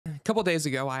couple days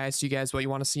ago, I asked you guys what you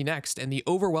want to see next, and the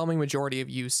overwhelming majority of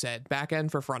you said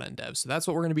backend for front-end devs. So that's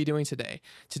what we're going to be doing today.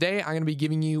 Today, I'm going to be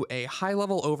giving you a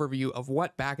high-level overview of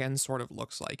what backend sort of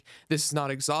looks like. This is not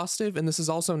exhaustive, and this is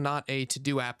also not a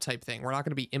to-do app type thing. We're not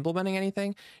going to be implementing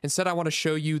anything. Instead, I want to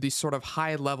show you the sort of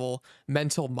high-level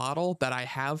mental model that I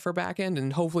have for backend,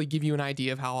 and hopefully give you an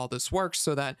idea of how all this works,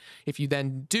 so that if you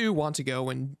then do want to go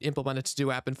and implement a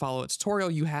to-do app and follow a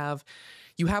tutorial, you have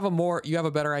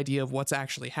a better idea of what's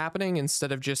actually happening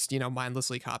instead of just,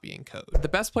 mindlessly copying code. The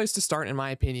best place to start, in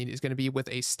my opinion, is going to be with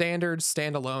a standard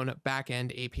standalone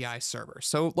backend API server.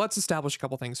 So let's establish a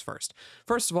couple things first.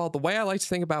 First of all, the way I like to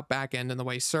think about backend and the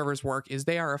way servers work is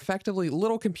they are effectively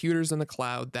little computers in the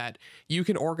cloud that you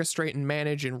can orchestrate and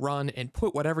manage and run and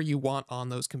put whatever you want on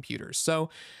those computers.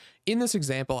 So in this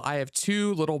example, I have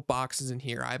two little boxes in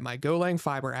here. I have my Golang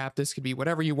Fiber app. This could be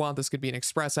whatever you want. This could be an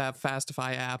Express app,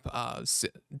 Fastify app,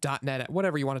 .NET app,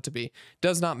 whatever you want it to be.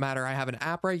 Does not matter. I have an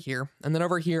app right here. And then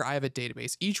over here, I have a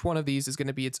database. Each one of these is going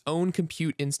to be its own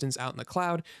compute instance out in the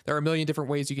cloud. There are a million different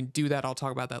ways you can do that. I'll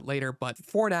talk about that later. But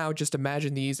for now, just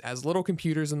imagine these as little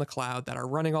computers in the cloud that are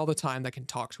running all the time that can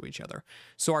talk to each other.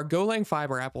 So our Golang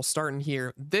Fiber app will start in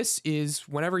here. This is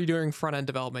whenever you're doing front-end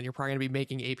development, you're probably going to be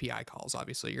making API calls,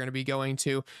 obviously. You're going to be going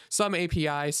to some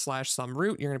API / some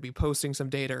route. You're going to be posting some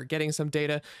data or getting some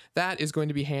data. That is going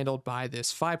to be handled by this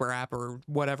Fiber app or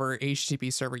whatever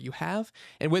HTTP server you have.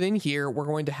 And within here, we're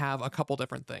going to have a couple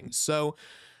different things. So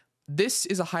this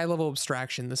is a high-level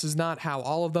abstraction. This is not how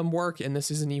all of them work, and this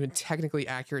isn't even technically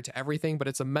accurate to everything, but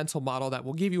it's a mental model that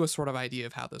will give you a sort of idea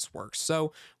of how this works.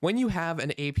 So when you have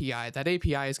an API, that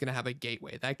API is going to have a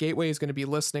gateway. That gateway is going to be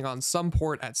listening on some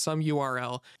port at some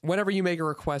URL. Whenever you make a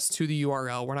request to the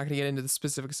URL, we're not going to get into the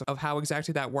specifics of how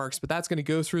exactly that works, but that's going to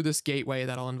go through this gateway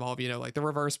that'll involve, like the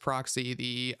reverse proxy,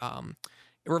 the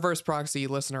reverse proxy,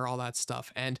 listener, all that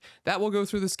stuff. And that will go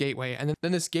through this gateway. And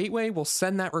then this gateway will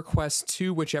send that request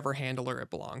to whichever handler it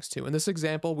belongs to. In this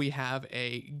example, we have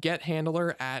a get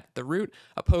handler at the root,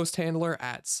 a post handler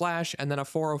at /, and then a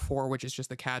 404, which is just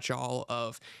the catch-all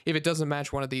of if it doesn't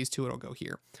match one of these two, it'll go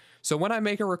here. So when I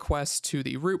make a request to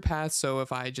the root path, so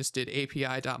if I just did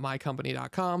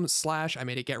api.mycompany.com / I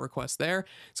made a get request there,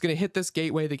 it's going to hit this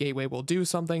gateway. The gateway will do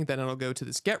something. Then it'll go to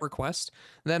this get request.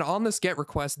 And then on this get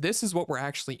request, this is what we're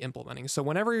actually implementing. So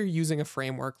whenever you're using a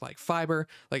framework like Fiber,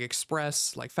 like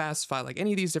Express, like Fastify, like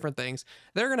any of these different things,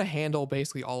 they're going to handle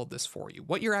basically all of this for you.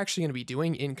 What you're actually going to be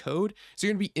doing in code is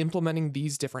you're going to be implementing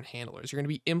these different handlers. You're going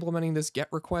to be implementing this get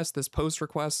request, this post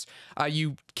request.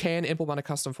 You can implement a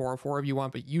custom 404 if you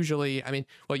want, but usually,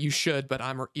 you should, but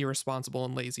I'm irresponsible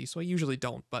and lazy, so I usually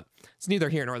don't, but it's neither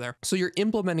here nor there. So you're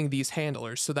implementing these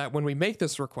handlers so that when we make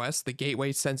this request, the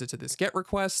gateway sends it to this get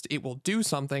request, it will do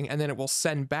something, and then it will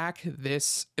send back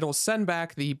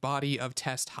the body of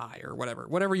test hi or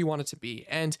whatever you want it to be.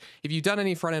 And if you've done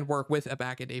any front-end work with a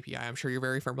backend API, I'm sure you're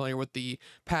very familiar with the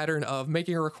pattern of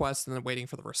making a request and then waiting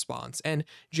for the response. And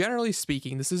generally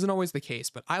speaking, this isn't always the case,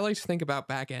 but I like to think about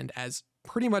backend as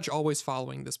pretty much always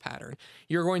following this pattern.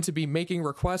 You're going to be making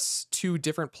requests to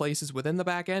different places within the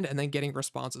backend and then getting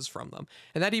responses from them.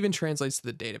 And that even translates to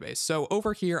the database. So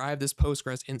over here, I have this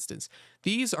Postgres instance.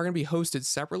 These are going to be hosted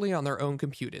separately on their own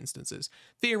compute instances.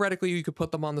 Theoretically, you could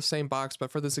put them on the same box, but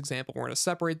for this example, we're going to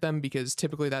separate them because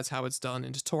typically that's how it's done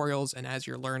in tutorials. And as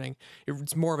you're learning,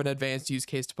 it's more of an advanced use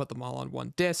case to put them all on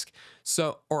one disk,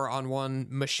 or on one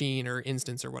machine or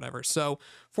instance or whatever. So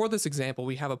for this example,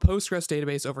 we have a Postgres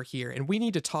database over here, and we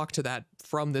need to talk to that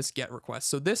from this GET request.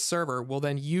 So this server will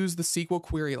then use the SQL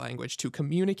query language to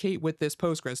communicate with this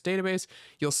Postgres database.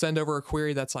 You'll send over a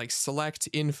query that's like select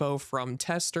info from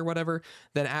test or whatever.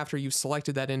 Then after you've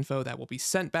selected that info, that will be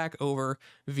sent back over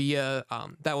to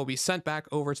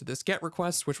this GET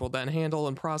request, which will then handle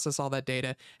and process all that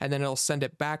data, and then it'll send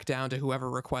it back down to whoever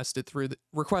requested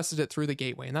it through the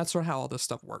gateway. And that's sort of how all this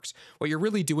stuff works. What you're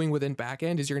really doing within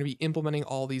backend is you're going to be implementing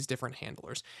all these different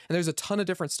handlers. And there's a ton of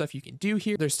different stuff you can do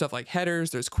here. There's stuff like headers,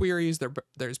 there's queries,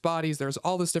 there's bodies, there's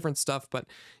all this different stuff, but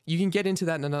you can get into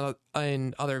that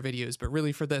in other videos. But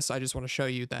really for this, I just want to show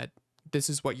you that this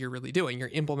is what you're really doing. You're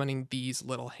implementing these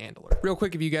little handlers. Real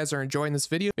quick, if you guys are enjoying this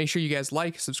video, make sure you guys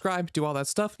like, subscribe, do all that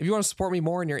stuff. If you want to support me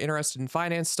more and you're interested in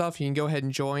finance stuff, you can go ahead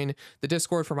and join the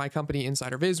Discord for my company,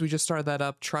 Insider Viz. We just started that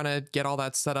up, trying to get all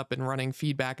that set up and running,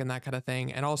 feedback and that kind of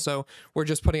thing. And also, we're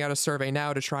just putting out a survey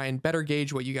now to try and better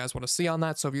gauge what you guys want to see on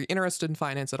that. So if you're interested in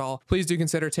finance at all, please do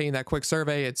consider taking that quick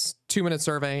survey. It's 2-minute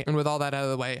survey. And with all that out of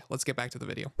the way, let's get back to the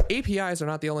video. APIs are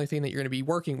not the only thing that you're going to be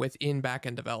working with in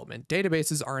backend development.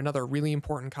 Databases are another really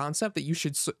important concept that you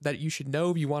should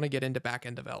know if you want to get into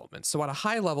backend development. So at a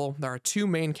high level, there are two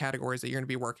main categories that you're going to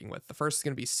be working with. The first is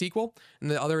going to be SQL, and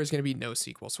the other is going to be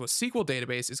NoSQL. So a SQL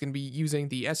database is going to be using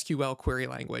the SQL query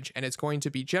language, and it's going to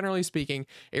be, generally speaking,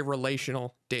 a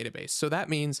relational database. So that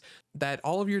means that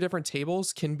all of your different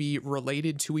tables can be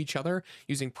related to each other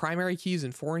using primary keys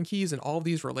and foreign keys, and all of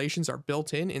these relations are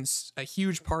built in a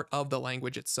huge part of the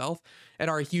language itself and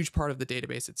are a huge part of the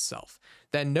database itself.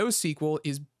 Then NoSQL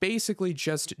is basically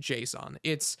just JSON.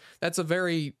 That's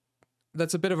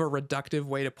a bit of a reductive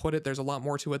way to put it. There's a lot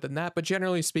more to it than that, but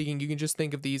generally speaking, you can just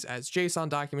think of these as JSON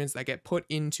documents that get put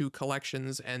into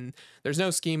collections, and there's no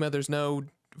schema, there's no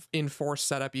enforced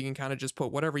setup. You can kind of just put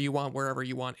whatever you want wherever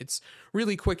you want. It's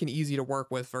really quick and easy to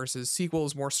work with, versus SQL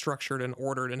is more structured and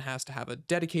ordered and has to have a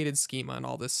dedicated schema and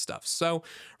all this stuff. So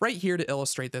right here, to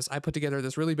illustrate this, I put together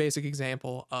this really basic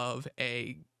example of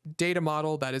a data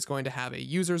model that is going to have a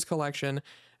users collection,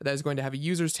 that is going to have a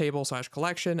users table /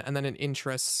 collection, and then an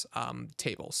interests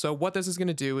table. So what this is going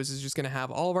to do is just going to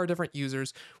have all of our different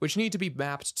users, which need to be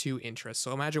mapped to interests.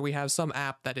 So imagine we have some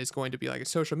app that is going to be like a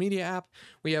social media app.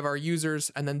 We have our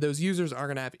users, and then those users are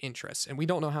going to have interests, and we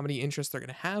don't know how many interests they're going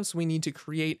to have. So we need to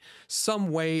create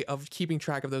some way of keeping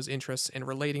track of those interests and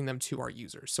relating them to our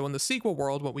users. So in the SQL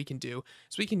world, what we can do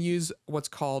is we can use what's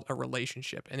called a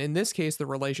relationship. And in this case, the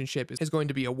relationship is going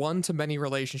to be a one-to-many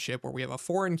relationship where we have a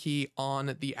foreign key on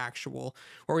the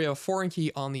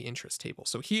interest table.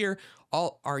 So here,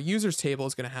 all our users table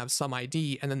is going to have some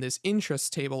ID, and then this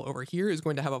interest table over here is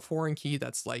going to have a foreign key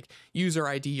that's like user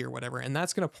ID or whatever, and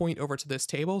that's going to point over to this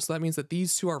table. So that means that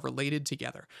these two are related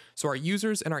together. So our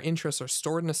users and our interests are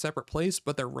stored in a separate place,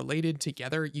 but they're related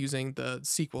together using the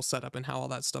SQL setup and how all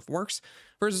that stuff works.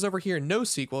 Versus over here,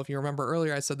 NoSQL, if you remember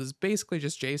earlier, I said this is basically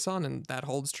just JSON, and that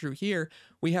holds true here.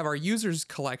 We have our users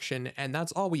collection, and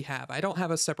that's all we have. I don't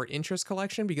have a separate interest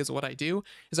collection, because what I do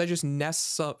is I just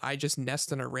nest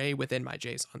an array within my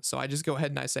JSON. So I just go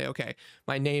ahead and I say, okay,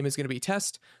 my name is going to be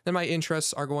test, then my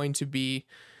interests are just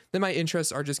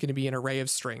going to be an array of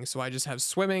strings. So I just have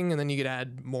swimming, and then you could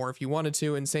add more if you wanted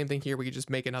to. And same thing here, we could just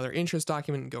make another interest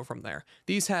document and go from there.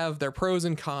 These have their pros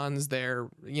and cons.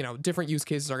 Different use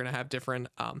cases are going to have different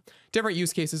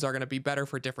use cases are going to be better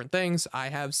for different things. I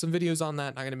have some videos on that,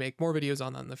 and I'm going to make more videos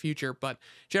on that in the future. But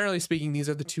generally speaking, these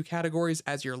are the two categories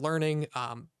as you're learning.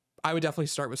 I would definitely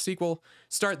start with SQL,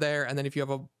 start there. And then if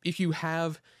you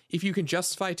can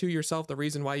justify to yourself the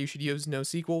reason why you should use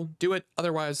NoSQL, do it.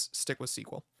 Otherwise, stick with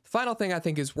SQL. Final thing I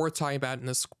think is worth talking about in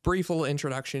this brief little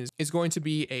introduction is going to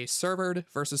be a servered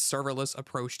versus serverless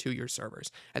approach to your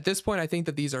servers. At this point, I think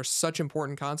that these are such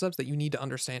important concepts that you need to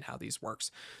understand how these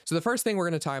works. So the first thing we're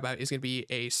going to talk about is going to be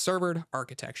a servered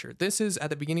architecture. This is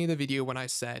at the beginning of the video when I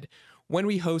said, when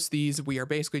we host these, we are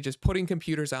basically just putting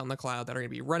computers out in the cloud that are going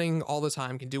to be running all the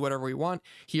time, can do whatever we want.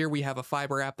 Here we have a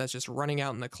Fiber app that's just running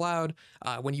out in the cloud.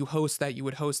 When you host that, you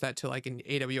would host that to like an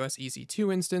AWS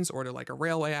EC2 instance or to like a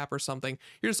Railway app or something.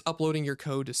 You're just uploading your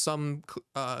code to some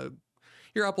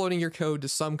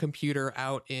computer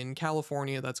out in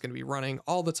California that's going to be running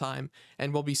all the time,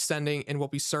 and we'll be serving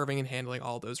and handling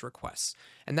all those requests.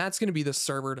 And that's going to be the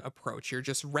servered approach. You're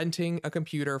just renting a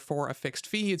computer for a fixed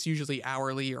fee. It's usually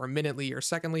hourly or minutely or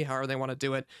secondly, however they want to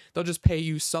do it. They'll just pay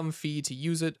you some fee to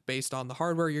use it based on the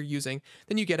hardware you're using.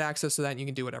 Then you get access to that and you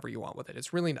can do whatever you want with it.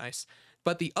 It's really nice.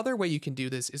 But the other way you can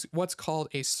do this is what's called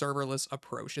a serverless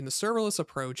approach. And the serverless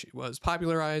approach was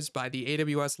popularized by the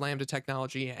AWS Lambda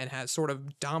technology and has sort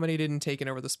of dominated and taken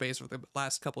over the space for the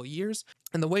last couple of years.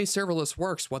 And the way serverless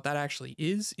works, what that actually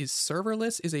is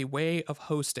serverless is a way of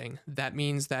hosting. That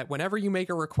means that whenever you make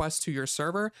a request to your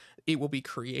server, it will be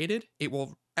created, it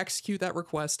will execute that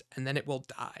request, and then it will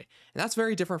die. And that's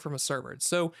very different from a servered.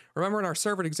 So remember in our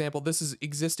servered example, this is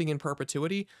existing in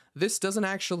perpetuity. This doesn't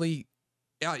actually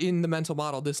in the mental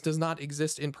model, this does not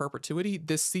exist in perpetuity.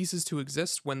 This ceases to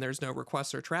exist when there's no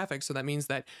requests or traffic. So that means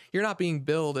that you're not being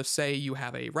billed if, say, you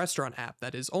have a restaurant app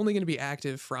that is only going to be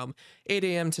active from 8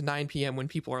 a.m. to 9 p.m. when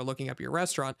people are looking up your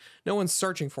restaurant. No one's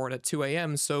searching for it at 2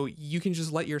 a.m. So you can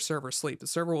just let your server sleep. The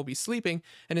server will be sleeping.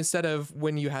 And instead of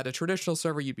when you had a traditional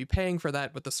server, you'd be paying for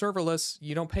that. But the serverless,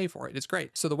 you don't pay for it. It's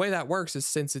great. So the way that works is,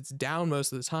 since it's down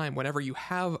most of the time, whenever you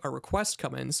have a request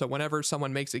come in, so whenever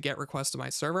someone makes a GET request to my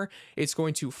server, it's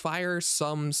going to fire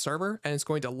some server and it's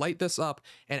going to light this up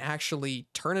and actually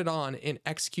turn it on and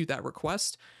execute that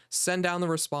request, send down the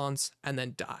response, and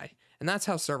then die. And that's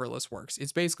how serverless works.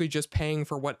 It's basically just paying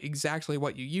for exactly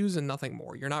what you use and nothing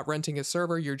more. You're not renting a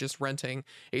server, you're just renting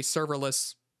a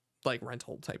serverless like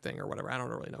rental type thing or whatever. I don't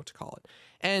really know what to call it.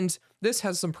 And this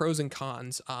has some pros and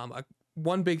cons.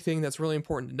 One big thing that's really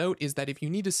important to note is that if you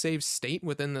need to save state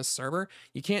within this server,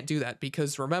 you can't do that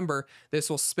because remember, this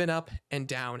will spin up and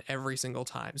down every single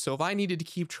time. So if I needed to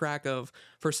keep track of,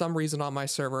 for some reason on my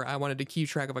server, I wanted to keep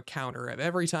track of a counter of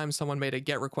every time someone made a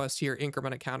get request here,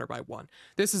 increment a counter by 1.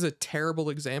 This is a terrible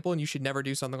example and you should never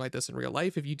do something like this in real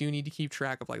life. If you do need to keep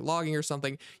track of like logging or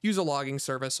something, use a logging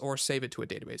service or save it to a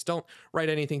database. Don't write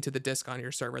anything to the disk on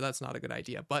your server. That's not a good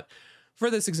idea. But for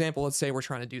this example, let's say we're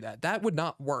trying to do that. That would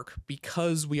not work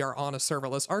because we are on a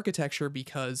serverless architecture,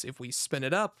 because if we spin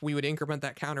it up, we would increment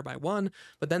that counter by 1,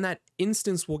 but then that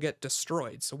instance will get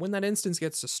destroyed. So when that instance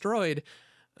gets destroyed,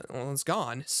 well, it's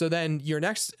gone. So then the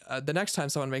next time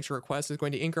someone makes a request is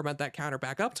going to increment that counter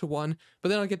back up to 1, but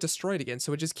then it'll get destroyed again.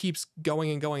 So it just keeps going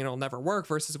and going and it'll never work.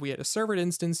 Versus if we had a servered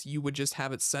instance, you would just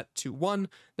have it set to 1,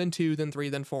 then 2, then 3,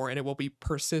 then 4, and it will be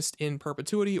persist in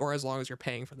perpetuity or as long as you're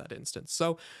paying for that instance.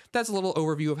 So that's a little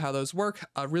overview of how those work.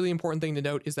 A really important thing to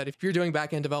note is that if you're doing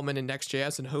backend development in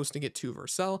Next.js and hosting it to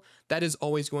Vercel, that is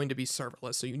always going to be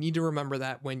serverless. So you need to remember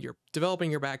that when you're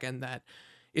developing your backend, that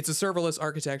it's a serverless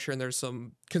architecture and there's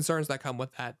some concerns that come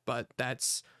with that, but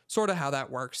that's sort of how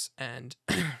that works. And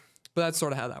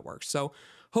So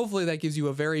hopefully that gives you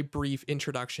a very brief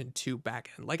introduction to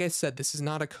backend. Like I said, this is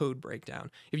not a code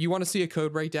breakdown. If you want to see a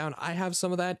code breakdown, I have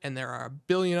some of that, and there are a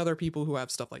billion other people who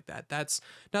have stuff like that. That's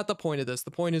not the point of this.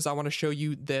 The point is I want to show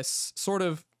you this sort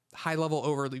of high-level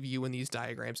overview in these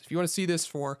diagrams. If you want to see this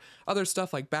for other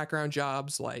stuff like background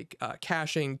jobs, like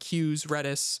caching, queues,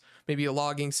 Redis, maybe a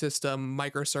logging system,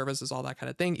 microservices, all that kind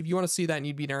of thing, if you want to see that and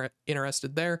you'd be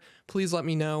interested there, please let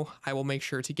me know. I will make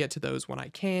sure to get to those when I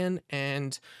can.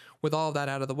 And with all of that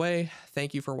out of the way,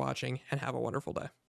 thank you for watching and have a wonderful day.